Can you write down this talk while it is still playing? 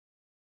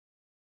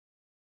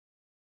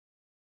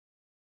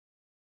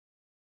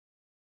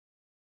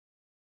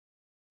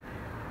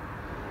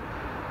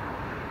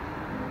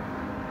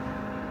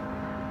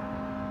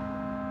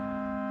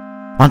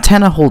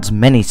Montana holds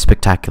many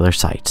spectacular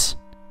sights.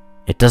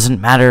 It doesn't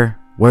matter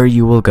where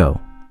you will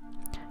go.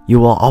 You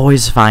will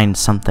always find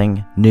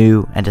something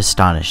new and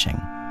astonishing.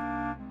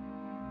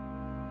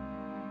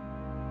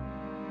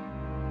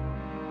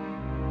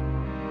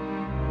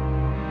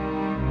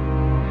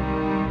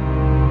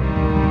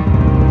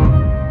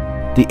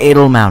 The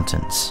Adel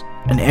Mountains,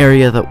 an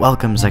area that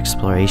welcomes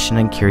exploration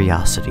and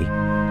curiosity.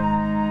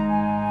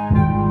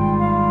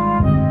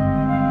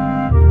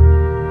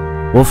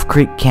 Wolf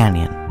Creek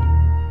Canyon,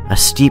 a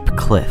steep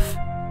cliff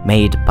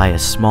made by a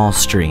small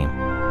stream.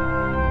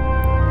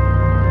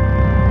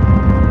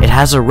 It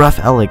has a rough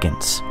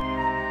elegance,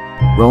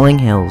 rolling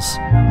hills,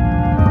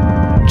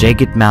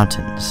 jagged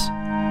mountains.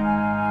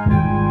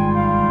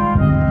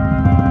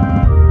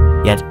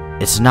 Yet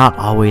it's not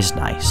always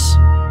nice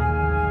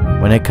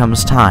when it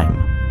comes time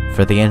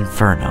for the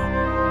inferno.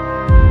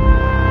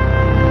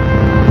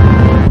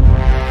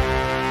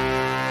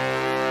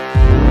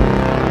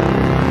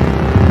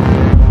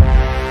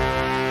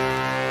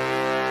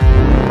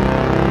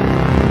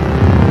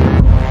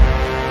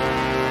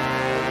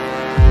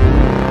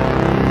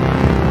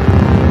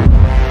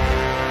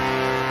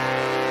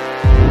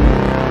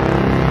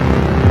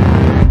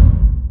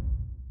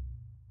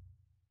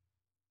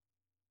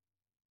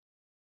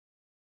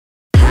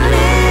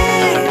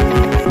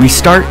 We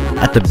start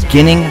at the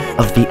beginning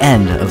of the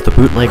end of the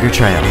Bootlegger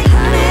Trail.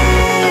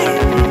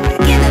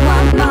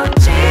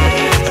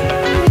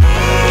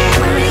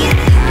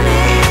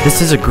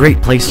 This is a great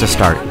place to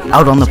start,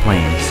 out on the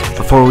plains,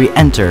 before we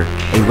enter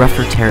a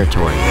rougher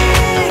territory.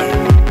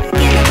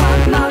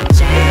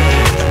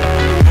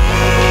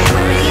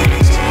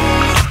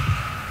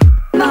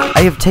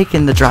 I have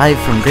taken the drive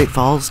from Great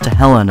Falls to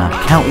Helena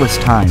countless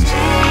times,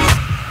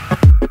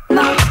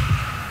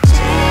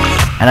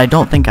 and I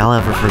don't think I'll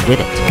ever forget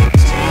it.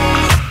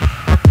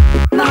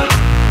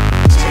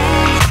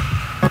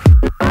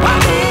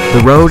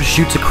 The road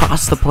shoots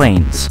across the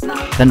plains,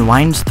 then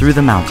winds through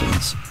the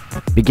mountains,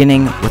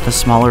 beginning with a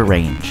smaller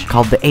range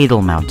called the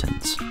Adel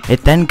Mountains.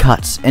 It then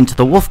cuts into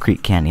the Wolf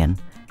Creek Canyon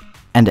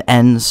and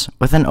ends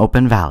with an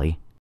open valley.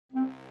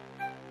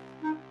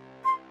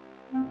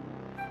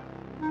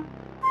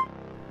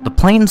 The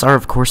plains are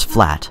of course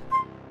flat,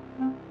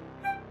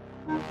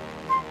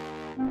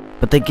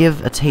 but they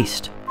give a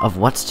taste of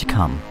what's to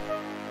come.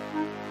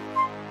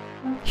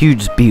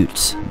 Huge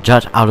buttes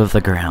jut out of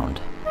the ground.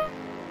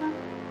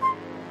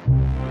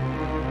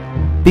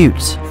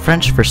 Buttes,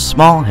 French for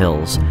small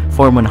hills,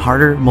 form when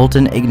harder,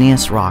 molten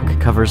igneous rock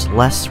covers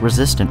less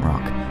resistant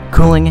rock,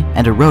 cooling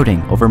and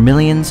eroding over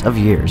millions of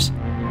years.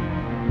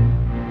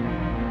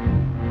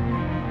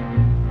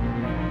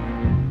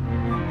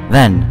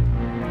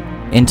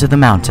 Then, into the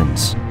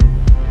mountains.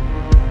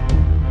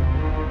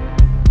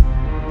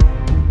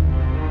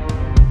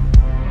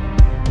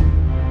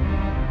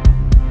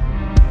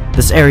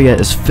 This area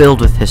is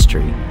filled with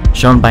history,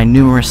 shown by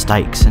numerous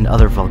dikes and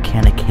other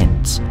volcanic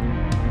hints.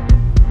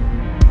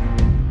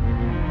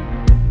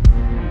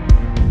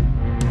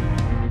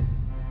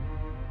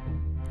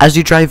 As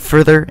you drive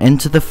further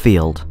into the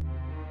field,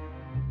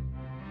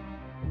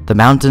 the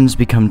mountains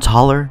become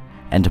taller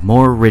and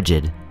more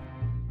rigid.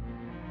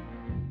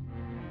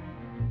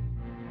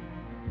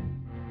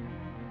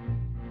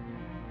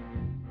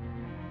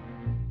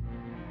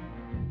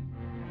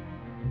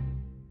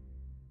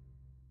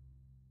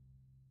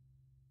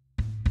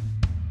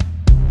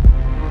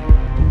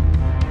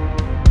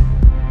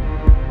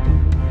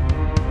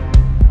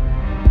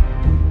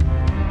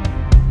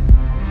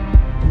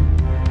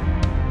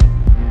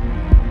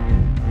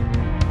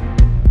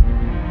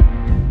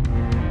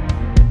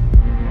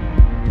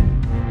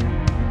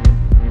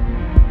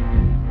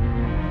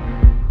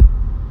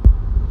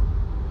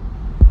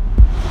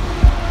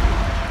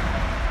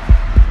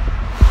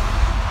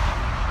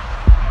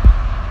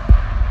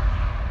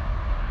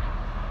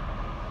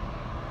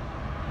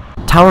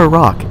 Tower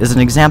Rock is an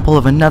example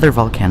of another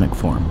volcanic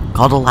form,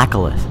 called a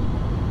laccolith.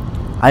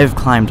 I have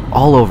climbed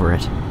all over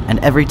it, and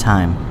every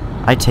time,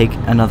 I take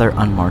another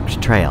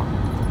unmarked trail.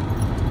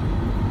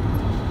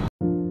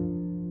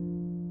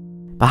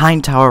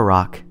 Behind Tower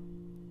Rock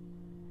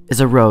is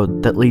a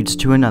road that leads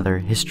to another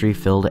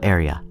history-filled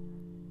area.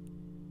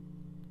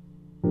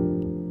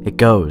 It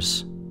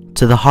goes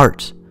to the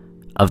heart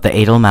of the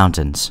Adel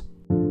Mountains.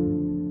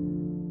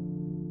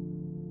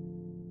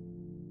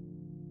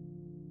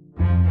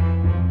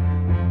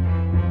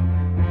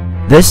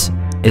 This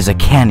is a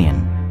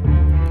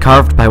canyon,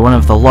 carved by one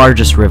of the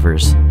largest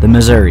rivers, the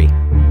Missouri.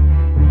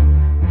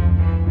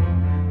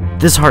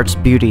 This heart's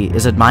beauty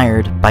is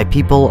admired by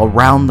people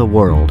around the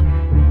world,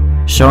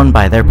 shown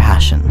by their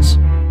passions.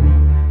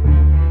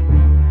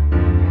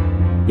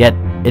 Yet,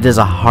 it is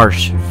a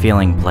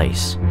harsh-feeling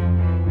place.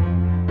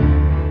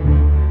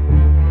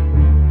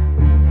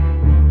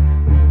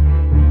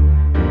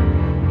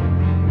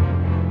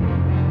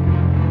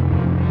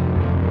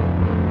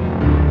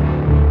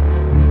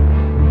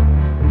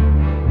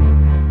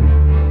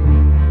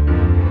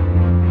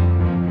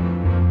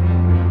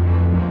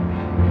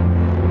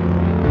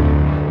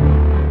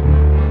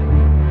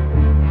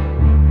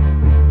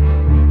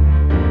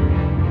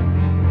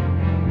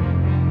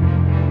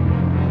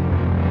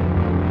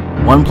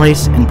 One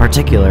place in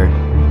particular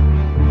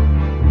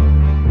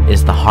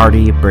is the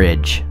Hardy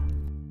Bridge.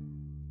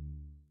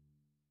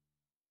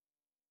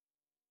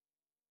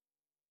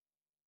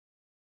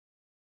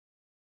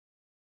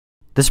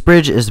 This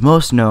bridge is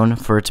most known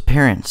for its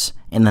appearance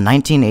in the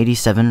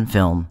 1987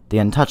 film The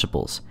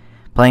Untouchables,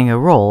 playing a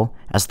role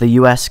as the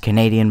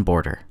US-Canadian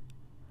border.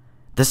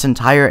 This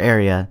entire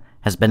area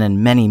has been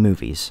in many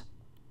movies,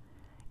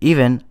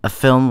 even a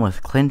film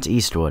with Clint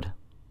Eastwood.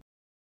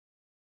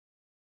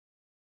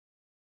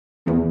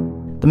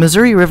 The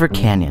Missouri River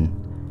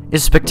Canyon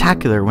is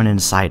spectacular when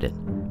inside it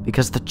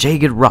because the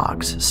jagged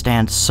rocks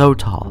stand so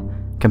tall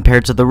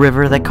compared to the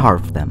river that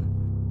carved them.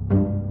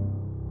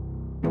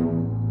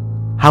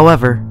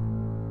 However,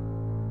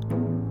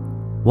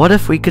 what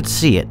if we could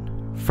see it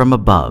from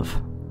above?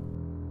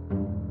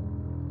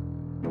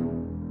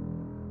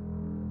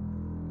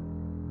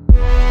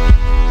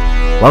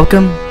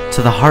 Welcome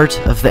to the heart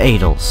of the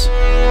Adels.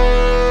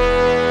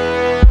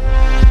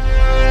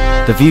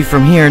 The view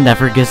from here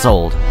never gets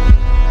old.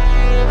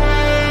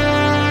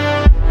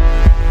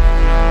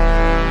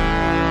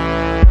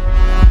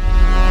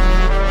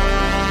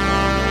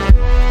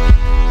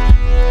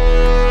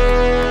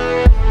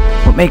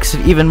 What makes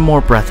it even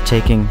more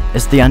breathtaking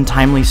is the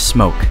untimely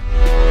smoke,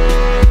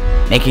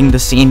 making the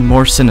scene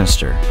more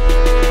sinister.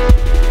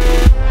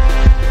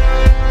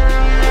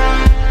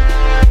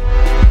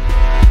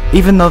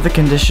 Even though the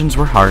conditions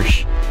were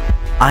harsh,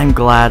 I'm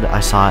glad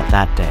I saw it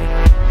that day.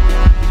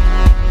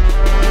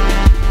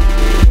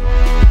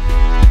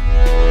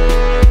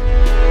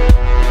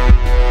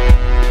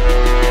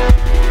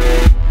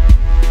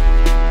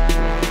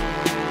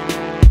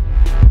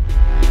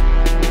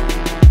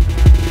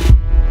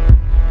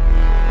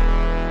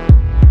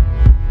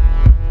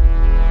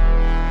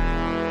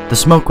 The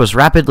smoke was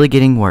rapidly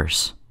getting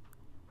worse,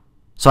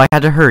 so I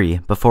had to hurry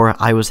before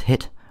I was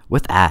hit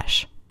with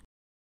ash.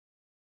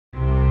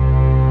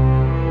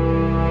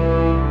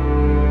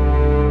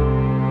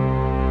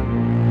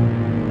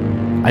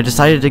 I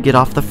decided to get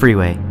off the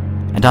freeway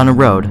and on a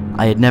road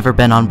I had never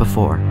been on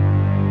before,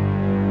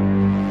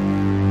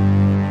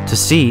 to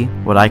see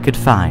what I could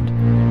find.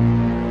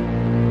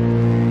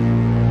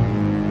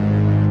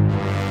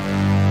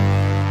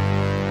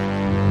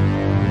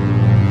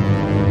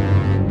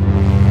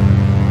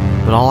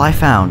 But all I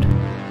found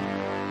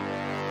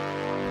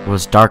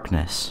was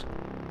darkness.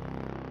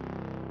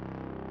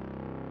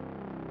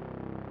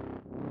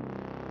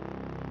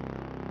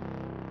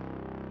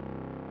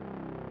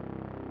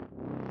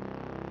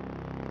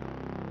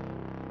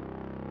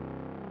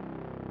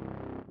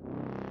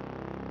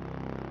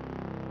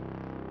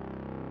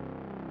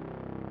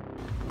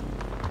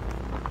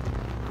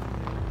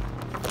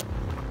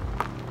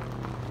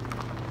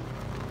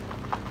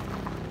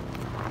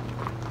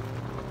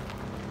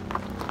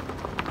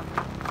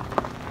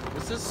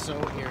 This is so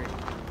eerie.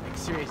 Like,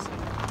 seriously.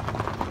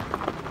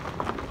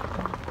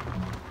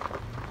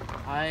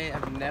 I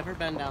have never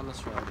been down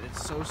this road.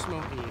 It's so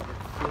smoky. It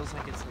feels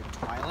like it's like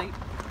twilight.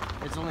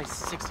 It's only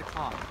 6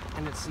 o'clock,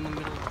 and it's in the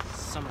middle of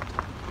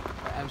summertime.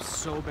 I'm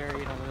so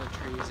buried under the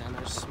trees, and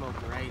there's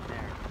smoke right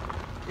there.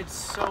 It's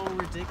so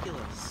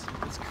ridiculous.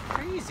 It's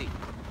crazy.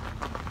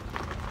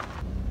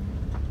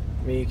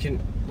 I mean, you can,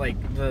 like,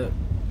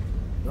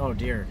 oh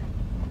dear.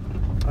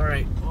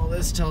 Alright, well,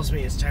 this tells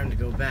me it's time to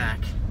go back.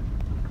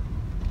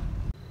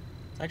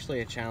 It's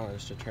actually a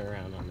challenge to turn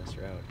around on this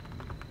road.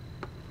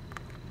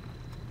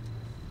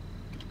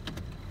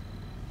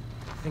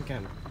 I think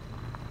I'm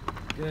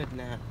good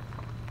now.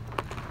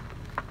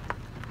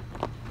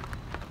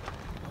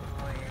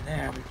 Oh yeah,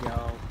 there we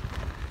go.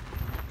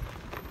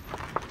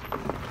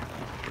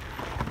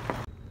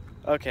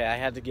 Okay, I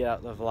had to get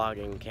out the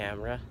vlogging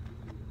camera.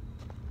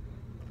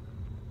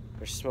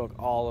 There's smoke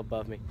all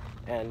above me,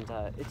 and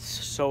it's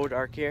so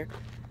dark here,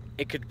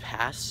 it could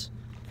pass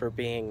for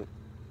being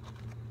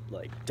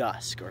like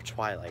dusk or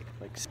twilight.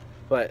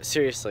 But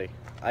seriously,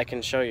 I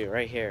can show you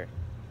right here.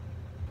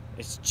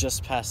 It's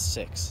just past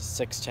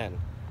 6:10.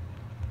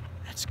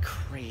 That's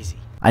crazy.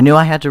 I knew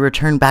I had to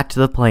return back to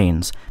the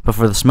plains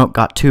before the smoke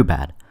got too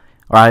bad,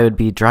 or I would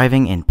be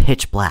driving in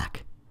pitch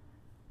black.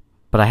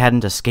 But I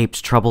hadn't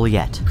escaped trouble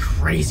yet.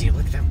 Crazy,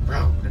 look at that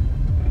road.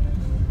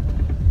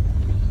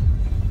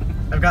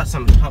 I've got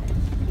some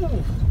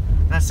Ooh,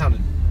 that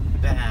sounded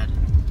bad.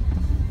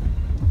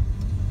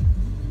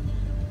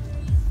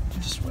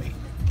 Just wait.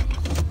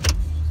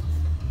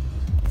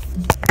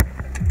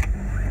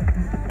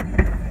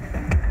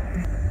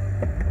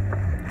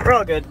 We're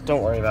all good,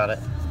 don't worry about it.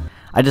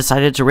 I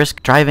decided to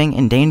risk driving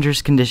in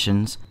dangerous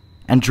conditions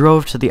and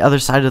drove to the other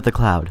side of the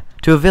cloud,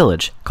 to a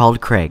village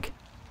called Craig.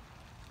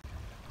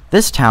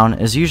 This town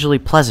is usually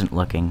pleasant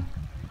looking,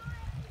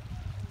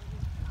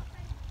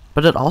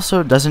 but it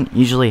also doesn't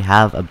usually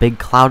have a big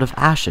cloud of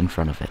ash in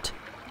front of it.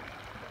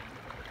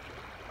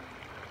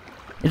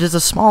 It is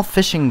a small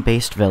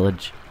fishing-based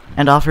village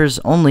and offers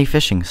only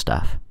fishing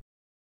stuff.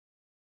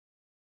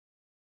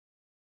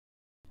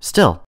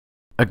 Still,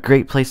 a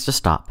great place to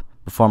stop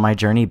before my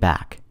journey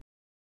back.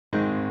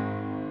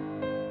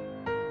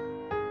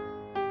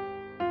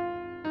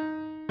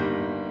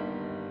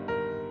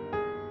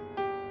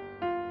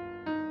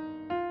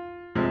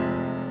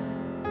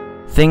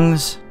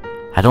 Things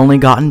had only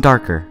gotten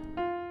darker.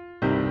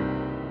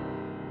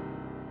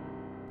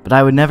 But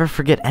I would never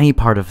forget any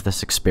part of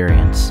this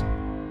experience.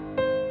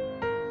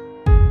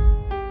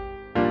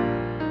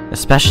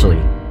 Especially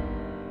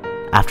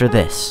after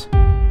this.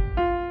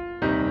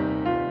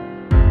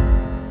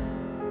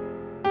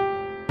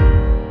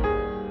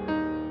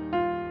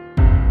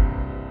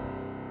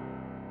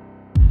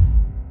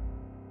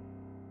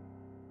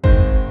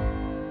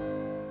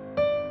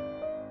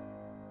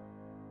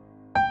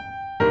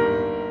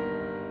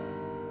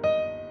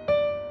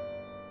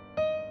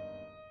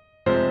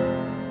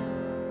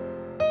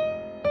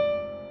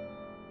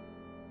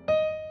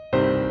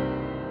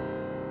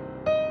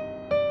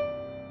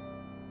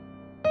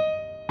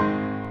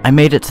 I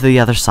made it to the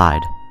other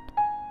side,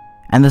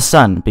 and the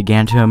sun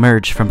began to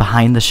emerge from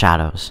behind the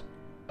shadows.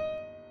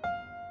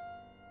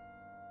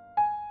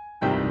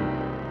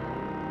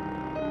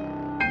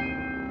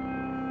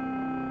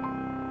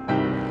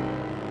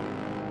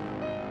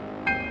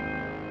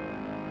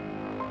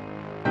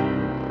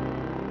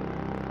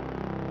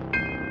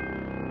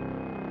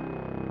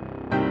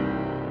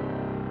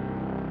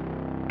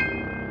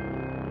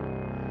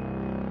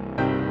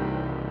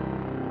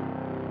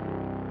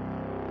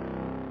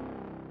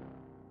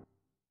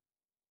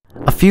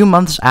 A few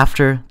months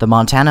after the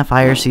Montana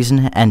fire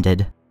season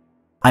ended,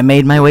 I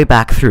made my way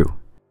back through,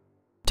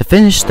 to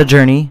finish the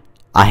journey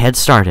I had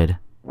started.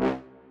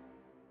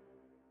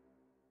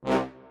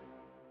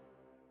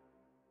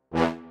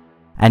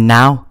 And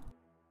now,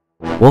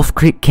 Wolf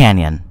Creek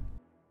Canyon.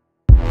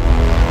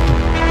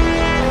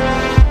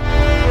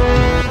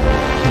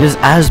 It is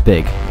as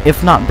big,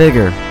 if not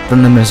bigger,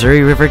 than the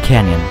Missouri River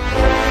Canyon.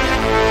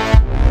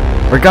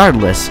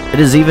 Regardless,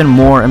 it is even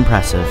more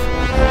impressive,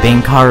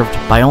 being carved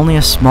by only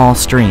a small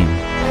stream.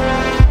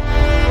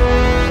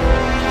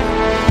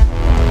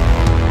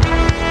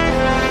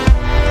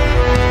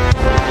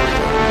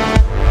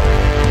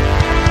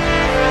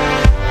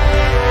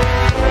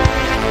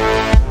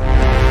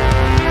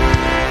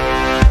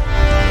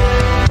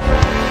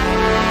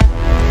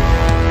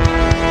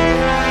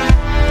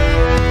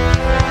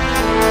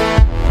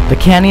 The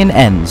canyon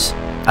ends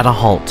at a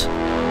halt,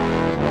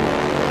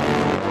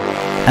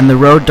 and the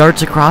road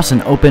darts across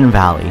an open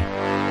valley.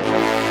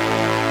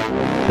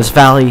 This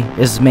valley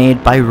is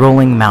made by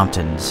rolling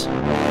mountains,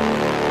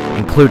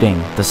 including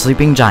the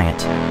Sleeping Giant.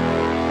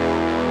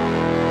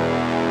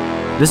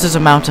 This is a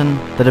mountain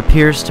that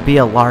appears to be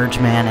a large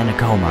man in a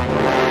coma.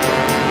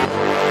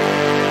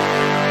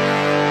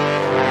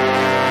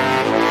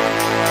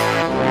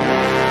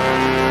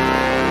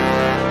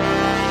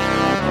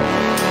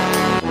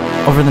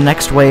 Over the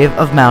next wave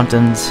of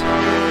mountains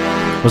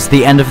was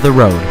the end of the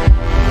road.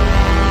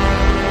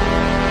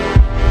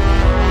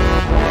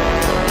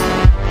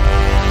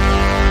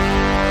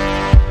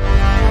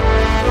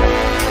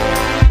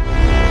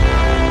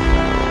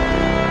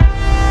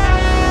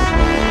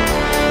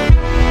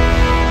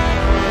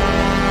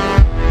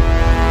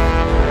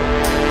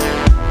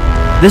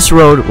 This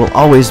road will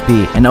always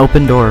be an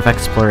open door of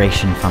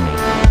exploration for me.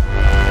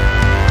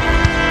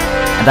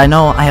 And I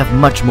know I have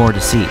much more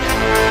to see.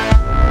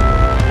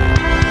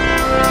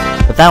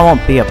 But that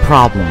won't be a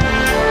problem.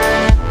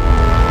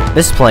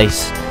 This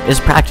place is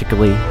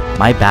practically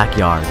my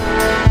backyard.